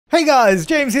Hey guys,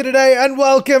 James here today and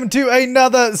welcome to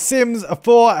another Sims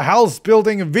 4 house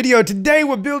building video. Today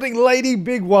we're building Lady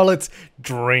Bigwallet's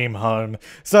dream home.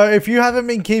 So if you haven't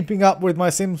been keeping up with my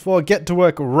Sims 4 Get to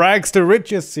Work Rags to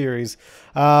Riches series,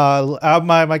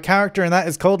 my character in that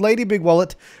is called Lady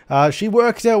Bigwallet. She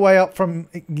worked her way up from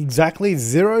exactly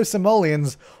 0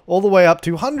 simoleons all the way up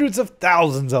to hundreds of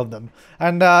thousands of them.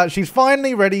 And she's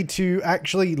finally ready to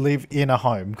actually live in a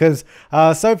home because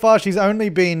so far she's only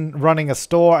been running a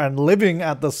store and living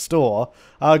at the store.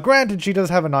 Granted, she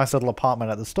does have a nice little apartment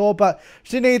at the store, but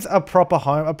she needs a proper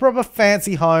home, a proper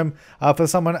fancy home for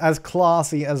someone as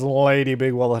classy as Lady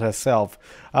Bigwallet herself.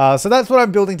 So that's what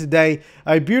I'm building today,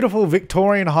 a beautiful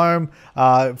Victorian home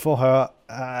for her.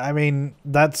 I mean,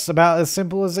 that's about as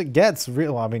simple as it gets.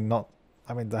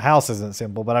 The house isn't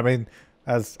simple, but I mean,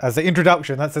 as the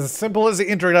introduction, that's as simple as the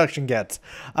introduction gets.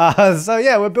 So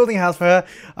yeah, we're building a house for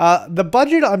her. The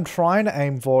budget I'm trying to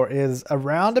aim for is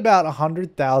around about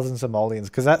 100,000 simoleons,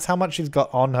 because that's how much she's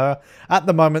got on her at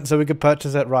the moment, so we could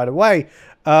purchase it right away.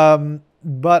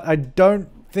 But I don't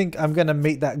think I'm going to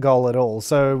meet that goal at all,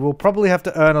 so we'll probably have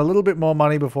to earn a little bit more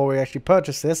money before we actually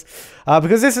purchase this,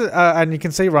 because this is, and you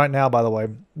can see right now, by the way, a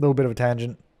little bit of a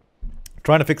tangent.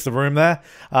 Trying to fix the room there.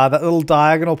 That little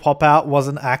diagonal pop out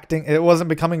wasn't acting. It wasn't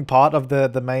becoming part of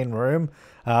the main room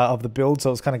of the build,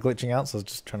 so it was kind of glitching out. So I was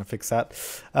just trying to fix that.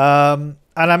 And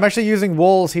I'm actually using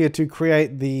walls here to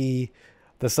create the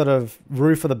sort of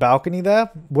roof of the balcony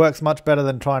there. Works much better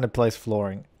than trying to place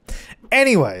flooring.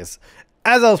 Anyways,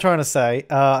 as I was trying to say,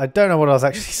 I don't know what I was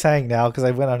actually saying now because I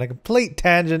went on a complete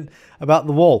tangent about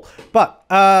the wall. But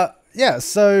yeah,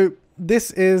 so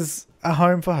this is a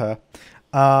home for her.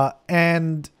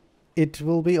 And it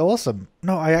will be awesome.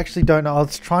 No, I actually don't know. I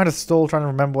was trying to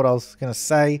remember what I was going to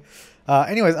say.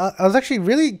 Anyways, I was actually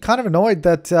really kind of annoyed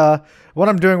that what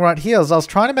I'm doing right here is I was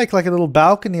trying to make like a little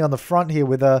balcony on the front here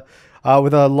with a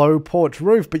low porch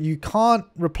roof, but you can't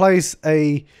replace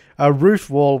a roof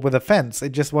wall with a fence.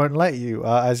 It just won't let you,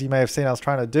 as you may have seen I was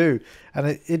trying to do.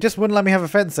 And it just wouldn't let me have a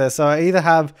fence there. So I either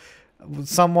have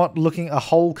somewhat looking a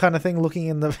hole kind of thing looking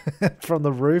in the from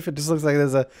the roof. It just looks like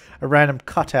there's a random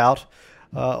cutout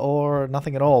or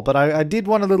nothing at all. But I did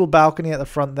want a little balcony at the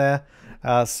front there,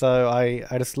 so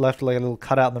I just left like a little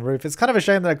cutout in the roof. It's kind of a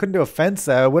shame that I couldn't do a fence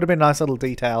there. It would have been a nice little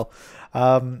detail,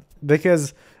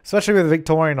 because especially with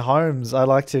Victorian homes, I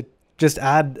like to just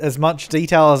add as much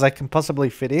detail as I can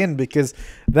possibly fit in, because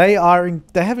they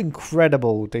have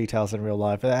incredible details in real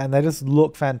life and they just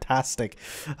look fantastic.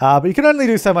 But you can only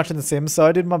do so much in The Sims, so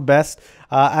I did my best.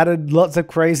 Added lots of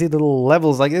crazy little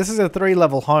levels. Like this is a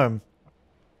 3-level home.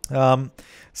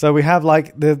 So we have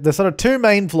like the sort of 2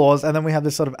 main floors, and then we have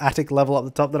this sort of attic level up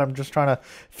the top that I'm just trying to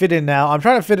fit in now. I'm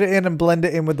trying to fit it in and blend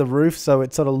it in with the roof, so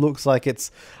it sort of looks like it's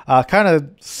kind of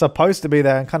supposed to be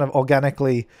there and kind of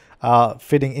organically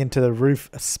fitting into the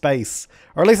roof space,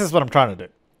 or at least that's what I'm trying to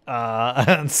do.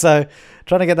 And so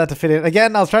trying to get that to fit in.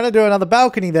 Again, I was trying to do another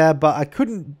balcony there, but I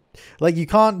couldn't, like, you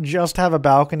can't just have a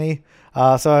balcony.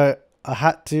 So I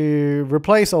had to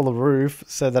replace all the roof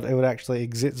so that it would actually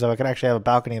exist, so I could actually have a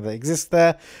balcony that exists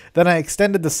there. Then I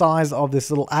extended the size of this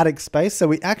little attic space, so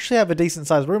we actually have a decent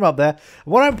sized room up there.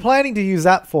 What I'm planning to use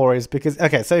that for is because,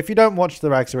 okay, so if you don't watch the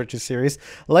Rags to Riches series,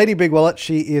 Lady Bigwallet,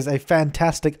 she is a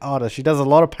fantastic artist. She does a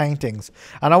lot of paintings,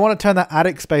 and I want to turn that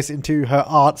attic space into her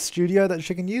art studio that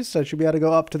she can use, so she'll be able to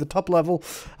go up to the top level.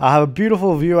 I have a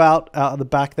beautiful view out the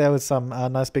back there with some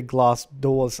nice big glass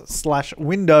doors /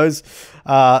 windows.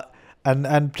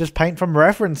 And just paint from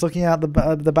reference looking out the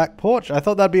back porch. I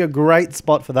thought that'd be a great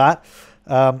spot for that.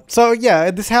 So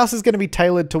yeah, this house is going to be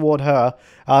tailored toward her.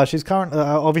 She's currently,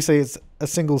 obviously it's a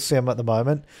single sim at the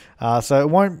moment. So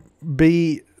it won't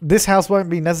be, this house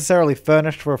won't be necessarily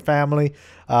furnished for a family.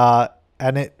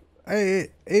 And it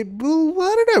will,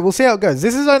 I don't know, we'll see how it goes.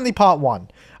 This is only part 1.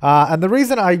 And the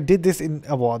reason I did this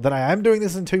that I am doing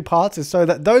this in 2 parts is so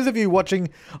that those of you watching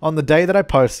on the day that I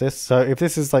post this, so if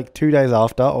this is like 2 days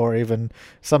after or even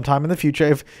sometime in the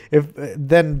future,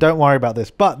 then don't worry about this.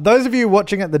 But those of you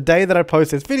watching at the day that I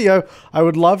post this video, I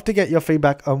would love to get your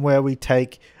feedback on where we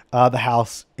take the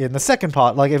house in the second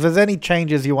part. Like if there's any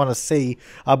changes you want to see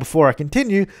before I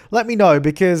continue, let me know,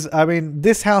 because I mean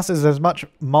this house is as much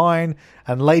mine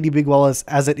and Lady Bigwallet's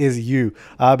as it is you,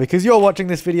 because you're watching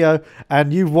this video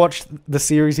and you've watched the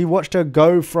series. You watched her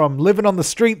go from living on the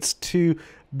streets to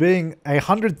being a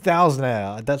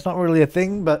 100,000-aire. That's not really a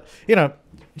thing, but you know,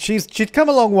 she's come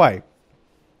a long way,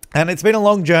 and it's been a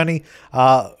long journey.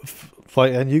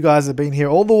 And you guys have been here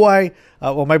all the way.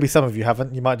 Well, maybe some of you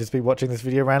haven't. You might just be watching this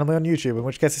video randomly on YouTube, in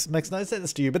which case it makes no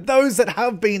sense to you. But those that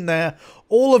have been there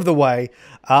all of the way,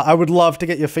 I would love to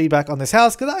get your feedback on this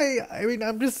house, because I mean,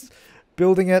 I'm just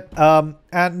building it.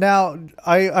 And now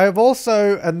I've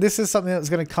also, and this is something that's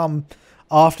going to come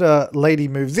after Lady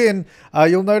moves in,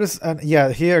 you'll notice, and yeah,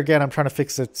 here again, I'm trying to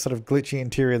fix the sort of glitchy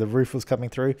interior. The roof was coming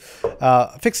through.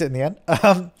 Fix it in the end.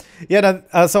 Yeah,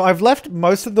 no, so I've left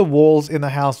most of the walls in the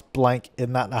house blank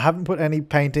in that. I haven't put any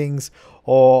paintings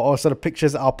or sort of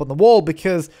pictures up on the wall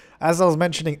because, as I was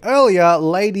mentioning earlier,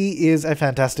 Lady is a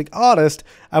fantastic artist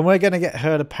and we're going to get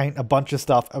her to paint a bunch of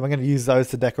stuff and we're going to use those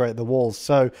to decorate the walls.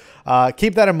 So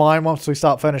keep that in mind once we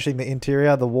start furnishing the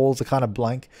interior. The walls are kind of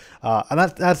blank and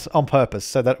that's on purpose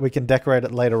so that we can decorate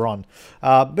it later on.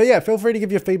 But yeah, feel free to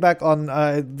give your feedback on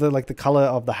the color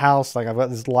of the house. Like I've got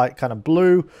this light kind of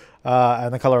blue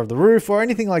and the color of the roof or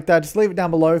anything like that. Just leave it down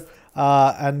below.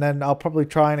 And then I'll probably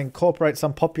try and incorporate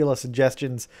some popular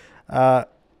suggestions.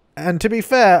 And to be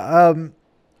fair,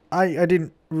 I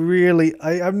didn't really...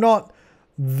 I'm not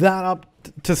that up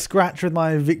to scratch with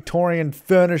my Victorian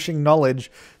furnishing knowledge.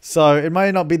 So it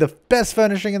may not be the best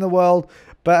furnishing in the world.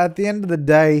 But at the end of the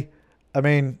day, I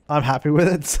mean, I'm happy with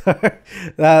it. So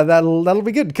that'll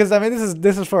be good. Because, I mean,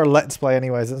 this is for a Let's Play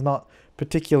anyways. It's not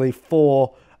particularly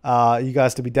for... you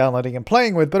guys to be downloading and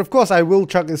playing with. But of course, I will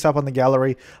chuck this up on the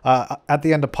gallery at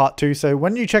the end of part 2. So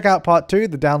when you check out part 2,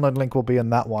 the download link will be in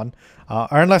that one.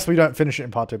 Or unless we don't finish it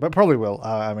in part 2, but probably will.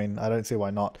 I mean, I don't see why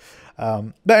not.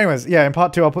 But anyways, yeah, in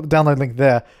part 2, I'll put the download link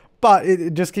there. But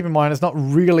just keep in mind, it's not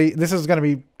really... This is going to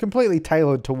be completely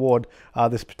tailored toward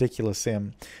this particular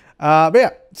sim. But yeah,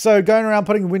 so going around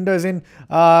putting windows in,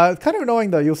 it's kind of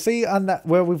annoying though. You'll see on that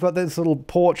where we've got this little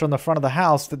porch on the front of the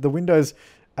house that the windows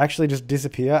actually just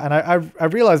disappear. And I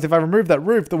realized if I remove that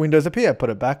roof, the windows appear. Put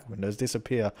it back, windows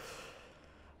disappear.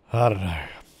 I don't know.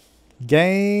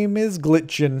 Game is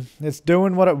glitching. It's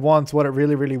doing what it wants, what it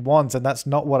really, really wants. And that's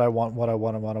not what I want, I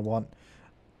want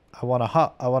a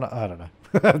hut. I don't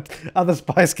know. Other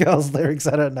Spice Girls lyrics,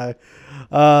 I don't know.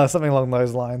 Something along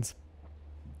those lines.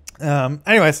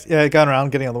 Anyways, yeah, going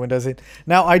around, getting all the windows in.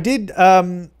 Now, I did,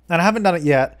 and I haven't done it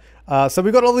yet. So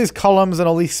we've got all these columns and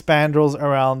all these spandrels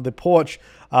around the porch.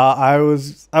 I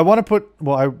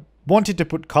wanted to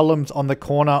put columns on the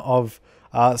corner of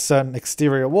certain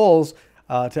exterior walls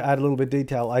to add a little bit of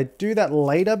detail. I do that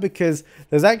later because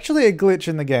there's actually a glitch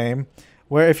in the game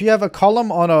where if you have a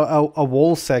column on a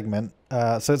wall segment,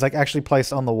 so it's like actually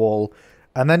placed on the wall,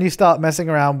 and then you start messing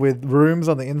around with rooms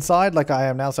on the inside like I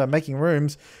am now, so I'm making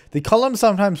rooms, the columns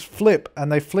sometimes flip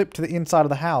and they flip to the inside of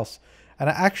the house. And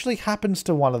it actually happens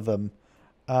to one of them.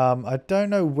 I don't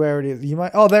know where it is. You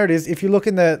might... Oh, there it is. If you look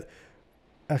in the...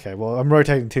 Okay, well, I'm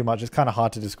rotating too much. It's kind of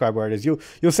hard to describe where it is.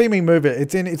 You'll see me move it.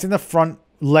 It's in the front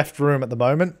left room at the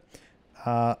moment.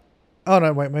 Oh,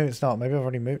 no, wait, maybe it's not. Maybe I've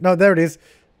already moved. No, there it is.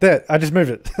 There, I just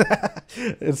moved it.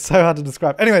 It's so hard to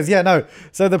describe. Anyways, yeah, no.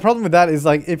 So the problem with that is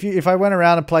like if I went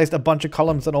around and placed a bunch of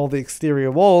columns on all the exterior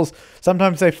walls,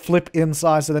 sometimes they flip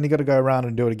inside, so then you got to go around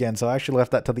and do it again. So I actually left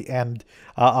that to the end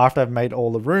after I've made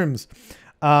all the rooms.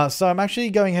 So I'm actually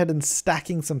going ahead and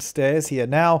stacking some stairs here.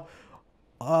 Now,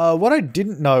 what I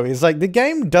didn't know is like the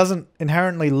game doesn't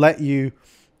inherently let you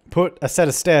put a set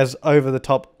of stairs over the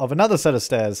top of another set of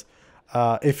stairs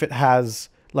if it has...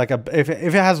 Like if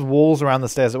it has walls around the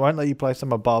stairs, it won't let you place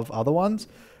them above other ones.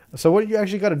 So what you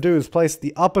actually got to do is place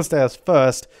the upper stairs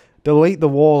first, delete the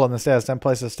wall on the stairs, then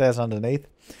place the stairs underneath.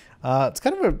 It's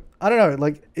kind of I don't know,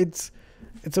 like it's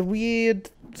a weird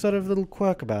sort of little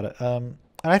quirk about it. And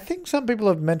I think some people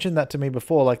have mentioned that to me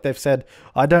before. Like they've said,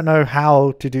 I don't know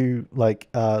how to do like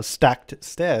stacked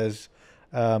stairs.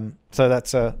 So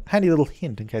that's a handy little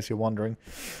hint in case you're wondering.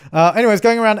 Anyways,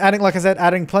 going around adding, like I said,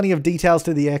 adding plenty of details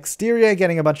to the exterior,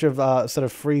 getting a bunch of sort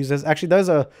of freezers. Actually, those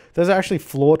are actually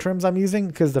floor trims I'm using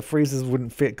because the freezers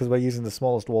wouldn't fit because we're using the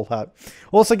smallest wall height.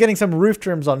 Also getting some roof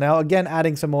trims on now. Again,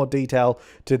 adding some more detail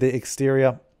to the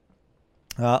exterior.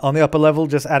 On the upper level,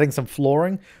 just adding some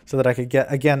flooring so that I could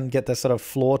get this sort of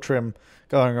floor trim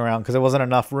going around because there wasn't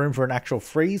enough room for an actual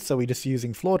freeze, so we're just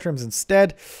using floor trims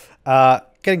instead.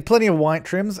 Getting plenty of white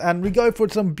trims, and we go for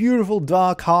some beautiful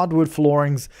dark hardwood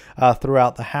floorings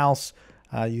throughout the house,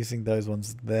 using those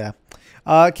ones there.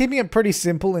 Keeping it pretty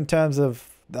simple in terms of,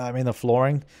 the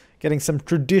flooring. Getting some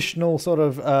traditional sort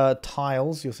of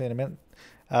tiles, you'll see in a minute.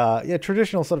 Yeah,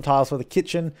 traditional sort of tiles for the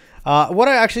kitchen. What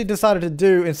I actually decided to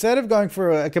do, instead of going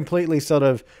for a completely sort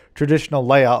of traditional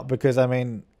layout, because I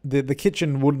mean, the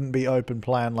kitchen wouldn't be open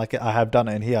plan like I have done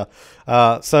it in here.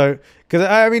 So, because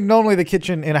I mean, normally the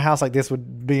kitchen in a house like this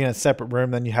would be in a separate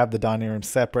room, then you have the dining room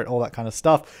separate, all that kind of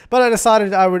stuff. But I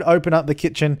decided I would open up the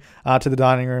kitchen to the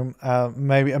dining room,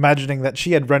 maybe imagining that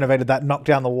she had renovated that, knocked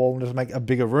down the wall and just make a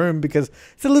bigger room, because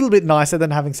it's a little bit nicer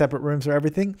than having separate rooms for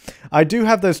everything. I do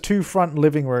have those 2 front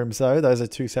living rooms though. Those are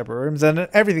 2 separate rooms, and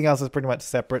everything else is pretty much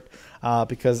separate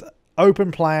because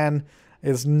open plan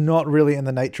is not really in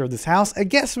the nature of this house. I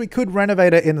guess we could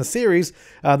renovate it in the series.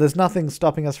 There's nothing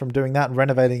stopping us from doing that and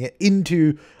renovating it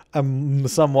into a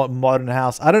somewhat modern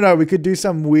house. I don't know. We could do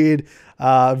some weird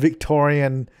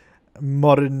Victorian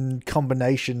modern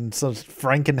combination, some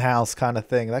Frankenhouse kind of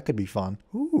thing. That could be fun.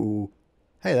 Ooh.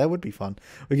 Hey, that would be fun.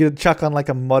 We could chuck on like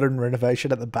a modern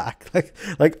renovation at the back,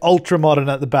 like ultra modern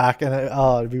at the back, and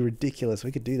it'd be ridiculous.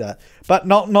 We could do that, but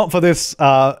not for this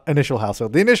initial house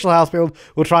build. The initial house build,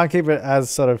 we'll try and keep it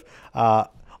as sort of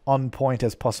on point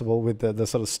as possible with the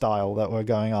sort of style that we're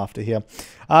going after here.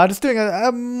 Just doing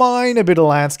a minor bit of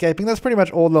landscaping. That's pretty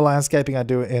much all the landscaping I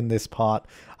do in this part.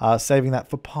 Saving that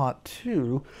for part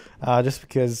 2, just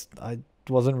because I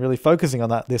wasn't really focusing on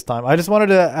that this time. I just wanted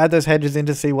to add those hedges in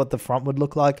to see what the front would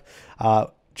look like.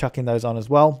 Chucking those on as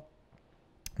well,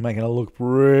 making it look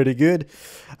pretty good.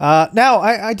 Now,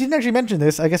 I didn't actually mention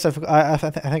this. I guess I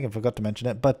think I forgot to mention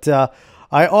it, but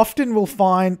I often will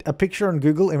find a picture on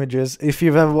Google Images. If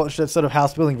you've ever watched a sort of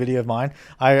house building video of mine,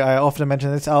 I often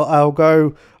mention this. I'll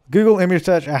go Google image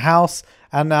search a house,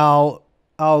 and I'll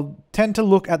tend to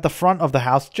look at the front of the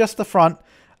house, just the front,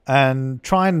 and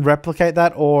try and replicate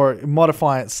that or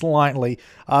modify it slightly,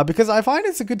 because I find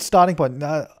it's a good starting point.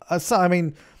 I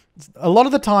mean, a lot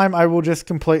of the time I will just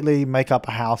completely make up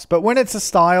a house, but when it's a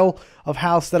style of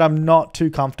house that I'm not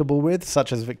too comfortable with,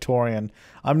 such as Victorian,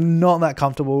 I'm not that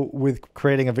comfortable with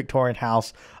creating a Victorian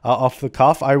house off the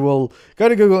cuff. I will go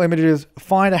to Google Images,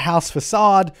 find a house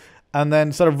facade, and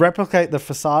then sort of replicate the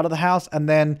facade of the house, and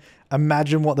then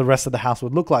imagine what the rest of the house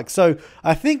would look like. So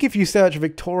I think if you search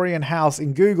Victorian house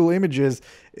in Google Images,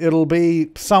 it'll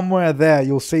be somewhere there.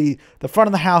 You'll see the front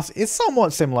of the house is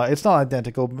somewhat similar. It's not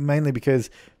identical, but mainly because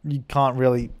you can't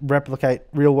really replicate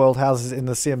real world houses in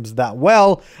The Sims that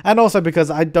well. And also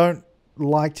because I don't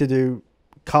like to do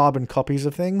carbon copies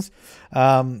of things.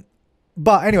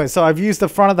 But anyway, so I've used the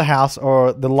front of the house,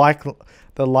 or the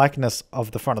likeness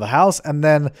of the front of the house, and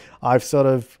then I've sort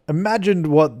of imagined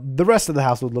what the rest of the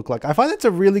house would look like. I find that's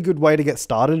a really good way to get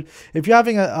started. If you're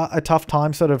having a tough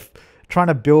time sort of trying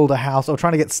to build a house or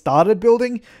trying to get started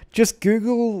building, just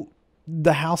Google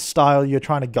the house style you're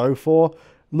trying to go for.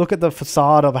 Look at the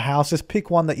facade of a house, just pick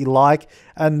one that you like,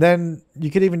 and then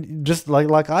you could even just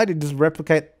like I did, just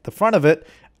replicate the front of it,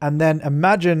 and then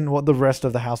imagine what the rest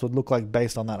of the house would look like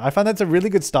based on that. I find that's a really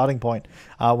good starting point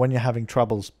when you're having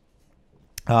troubles.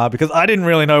 Because I didn't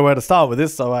really know where to start with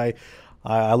this, so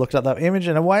I looked at that image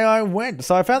and away I went.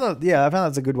 So I found that, yeah, I found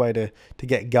that's a good way to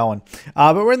get going.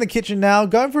 But we're in the kitchen now,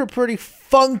 going for a pretty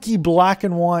funky black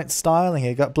and white styling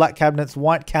here. Got black cabinets,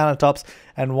 white countertops,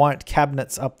 and white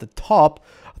cabinets up the top.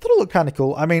 I thought it looked kind of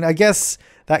cool. I mean, I guess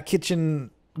that kitchen,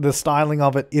 the styling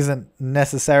of it isn't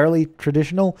necessarily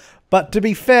traditional, but to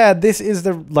be fair, this is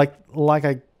the like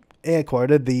I air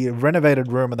quoted, the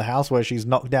renovated room of the house where she's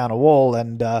knocked down a wall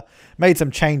and made some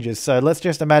changes. So let's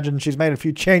just imagine she's made a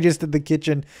few changes to the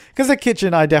kitchen, because the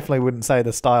kitchen, I definitely wouldn't say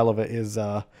the style of it is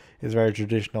very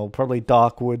traditional. Probably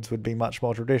dark woods would be much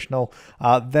more traditional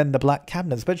than the black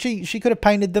cabinets, but she could have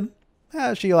painted them.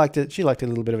 She liked it. She liked a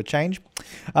little bit of a change.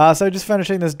 So just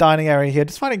finishing this dining area here,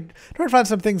 just trying to find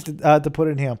some things to put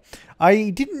in here. I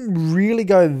didn't really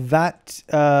go that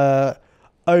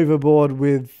overboard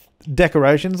with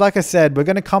decorations. Like I said, we're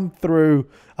going to come through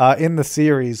in the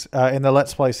series, in the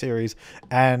Let's Play series,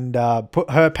 and put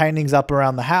her paintings up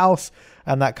around the house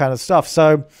and that kind of stuff.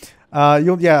 So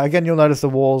you'll notice the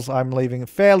walls I'm leaving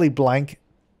fairly blank.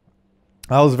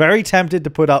 I was very tempted to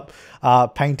put up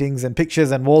paintings and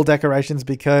pictures and wall decorations,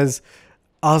 because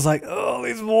I was like, oh,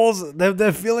 these walls,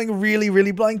 they're feeling really,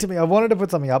 really blank to me. I wanted to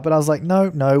put something up, but I was like,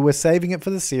 no, we're saving it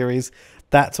for the series.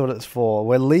 That's what it's for.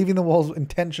 We're leaving the walls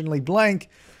intentionally blank.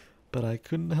 But I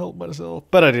couldn't help myself.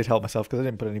 But I did help myself because I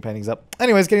didn't put any paintings up.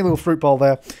 Anyways, getting a little fruit bowl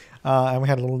there. And we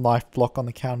had a little knife block on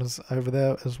the counters over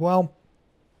there as well.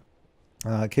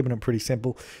 Keeping it pretty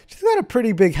simple. She's got a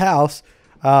pretty big house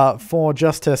for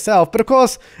just herself. But of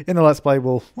course, in the Let's Play,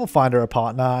 we'll find her a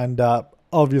partner and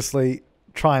obviously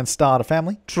try and start a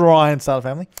family. So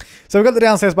we've got the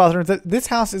downstairs bathroom. This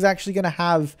house is actually going to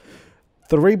have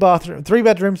 3 bedrooms,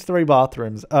 3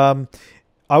 bathrooms.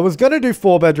 I was going to do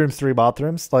 4 bedrooms, 3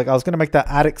 bathrooms. Like, I was going to make that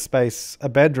attic space a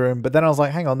bedroom, but then I was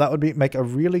like, hang on, that would make a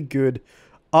really good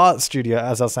art studio,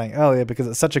 as I was saying earlier, because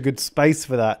it's such a good space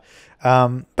for that.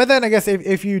 But then I guess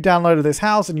if you downloaded this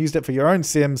house and used it for your own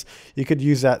Sims, you could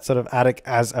use that sort of attic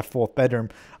as a fourth bedroom,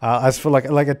 as for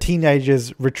like a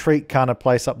teenager's retreat kind of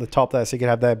place up the top there, so you could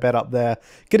have their bed up there.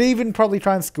 Could even probably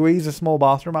try and squeeze a small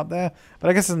bathroom up there, but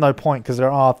I guess there's no point because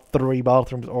there are 3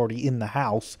 bathrooms already in the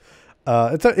house.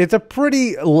 It's a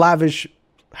pretty lavish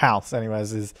house,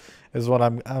 anyways, is what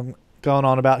I'm going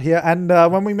on about here. And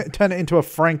when we turn it into a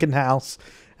Franken house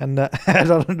and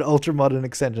add on an ultra modern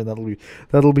extension,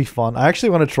 that'll be fun. I actually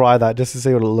want to try that just to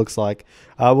see what it looks like.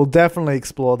 We'll definitely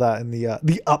explore that in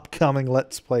the upcoming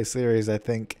Let's Play series, I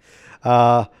think,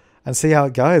 and see how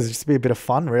it goes. Just be a bit of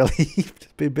fun, really.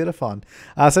 Just be a bit of fun.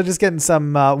 So just getting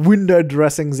some window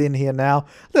dressings in here now. A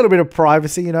little bit of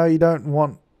privacy, you know. You don't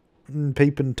want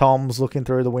peeping Toms looking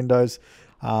through the windows,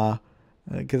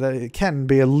 because it can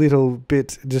be a little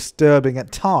bit disturbing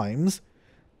at times.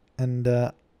 And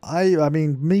I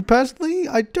mean, me personally,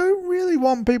 I don't really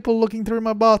want people looking through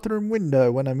my bathroom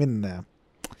window when I'm in there.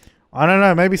 I don't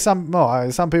know, maybe some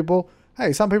people,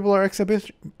 hey, some people are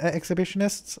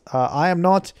exhibitionists. I am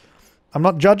not. I'm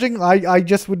not judging. I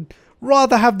just would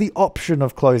rather have the option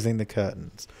of closing the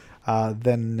curtains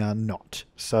than not.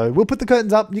 So we'll put the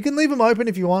curtains up. You can leave them open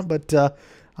if you want, but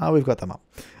we've got them up.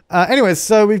 Anyways,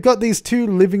 so we've got these 2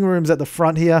 living rooms at the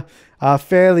front here.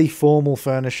 Fairly formal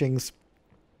furnishings.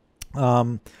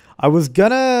 I was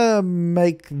gonna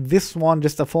make this one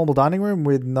just a formal dining room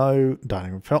with no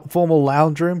formal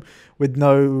lounge room with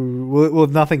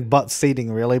nothing but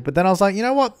seating, really. But then I was like, you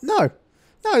know what? No,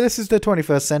 this is the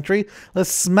 21st century.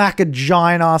 Let's smack a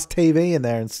giant ass TV in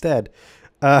there instead.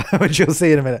 Which you'll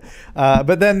see in a minute.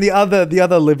 But then the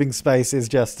other living space is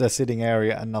just a sitting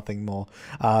area and nothing more.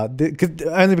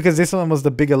 Only because this one was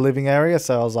the bigger living area,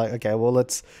 so I was like, okay, well,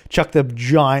 let's chuck the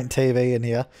giant TV in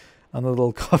here on the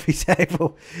little coffee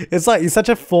table. It's like, it's such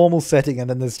a formal setting, and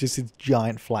then there's just this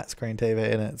giant flat screen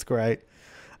TV in it. It's great.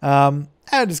 And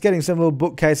just getting some little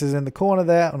bookcases in the corner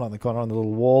there. Oh, not in the corner, on the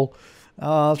little wall.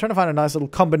 I was trying to find a nice little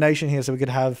combination here so we could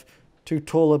have 2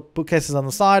 taller bookcases on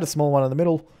the side, a small one in the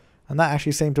middle. And that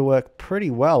actually seemed to work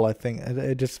pretty well, I think.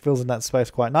 It just fills in that space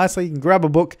quite nicely. You can grab a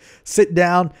book, sit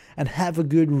down, and have a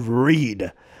good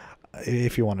read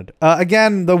if you wanted.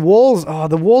 Again, the walls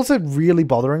are really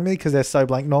bothering me because they're so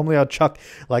blank. Normally I'd chuck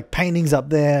like paintings up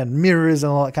there and mirrors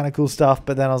and all that kind of cool stuff.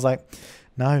 But then I was like,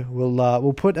 no,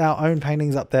 we'll put our own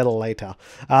paintings up there later.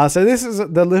 So this is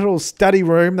the little study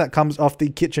room that comes off the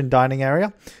kitchen dining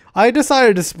area. I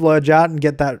decided to splurge out and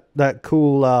get that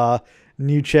cool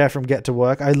new chair from Get to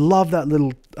Work. I love that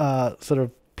little sort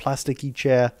of plasticky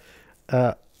chair,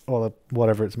 or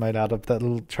whatever it's made out of, that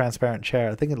little transparent chair.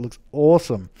 I think it looks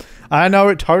awesome. I know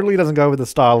it totally doesn't go with the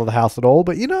style of the house at all,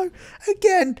 but you know,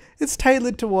 again, it's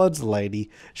tailored towards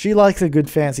Lady. She likes a good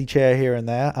fancy chair here and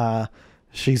there.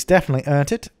 She's definitely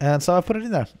earned it, and so I put it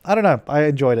in there. I don't know, I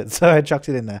enjoyed it, so I chucked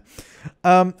it in there.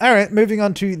 Alright, moving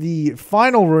on to the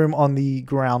final room on the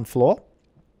ground floor.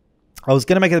 I was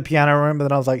going to make it a piano room, but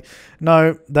then I was like,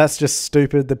 no, that's just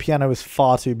stupid. The piano is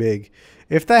far too big.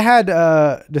 If they had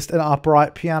just an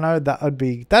upright piano, that'd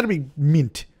be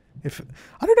mint.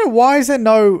 I don't know, why is there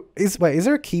no... is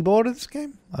there a keyboard in this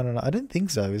game? I don't know. I didn't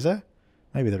think so, is there?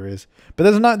 Maybe there is. But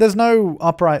there's no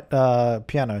upright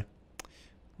piano.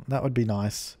 That would be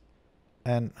nice.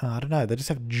 And I don't know, they just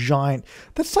have giant...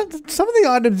 some of the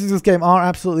items in this game are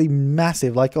absolutely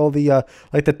massive, like all the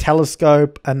like the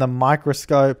telescope and the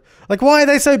microscope. Like, why are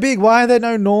they so big? Why are there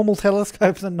no normal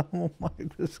telescopes and normal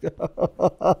microscopes?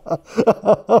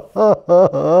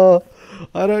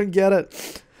 I don't get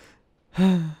it.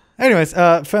 Anyways,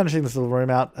 furnishing this little room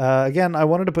out. Again, I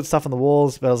wanted to put stuff on the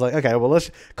walls, but I was like, okay, well,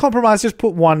 let's compromise, just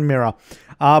put 1 mirror.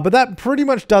 But that pretty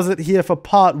much does it here for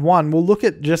part 1. We'll look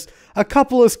at just a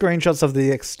couple of screenshots of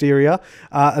the exterior,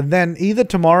 and then either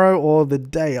tomorrow or the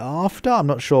day after. I'm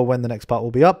not sure when the next part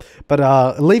will be up,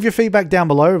 but leave your feedback down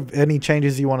below, any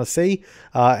changes you want to see,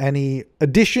 any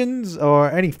additions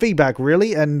or any feedback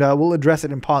really, and we'll address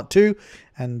it in part 2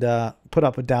 and put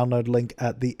up a download link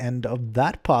at the end of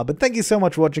that part. But thank you so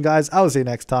much for watching, guys. I will see you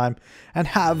next time, and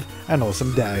have an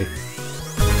awesome day.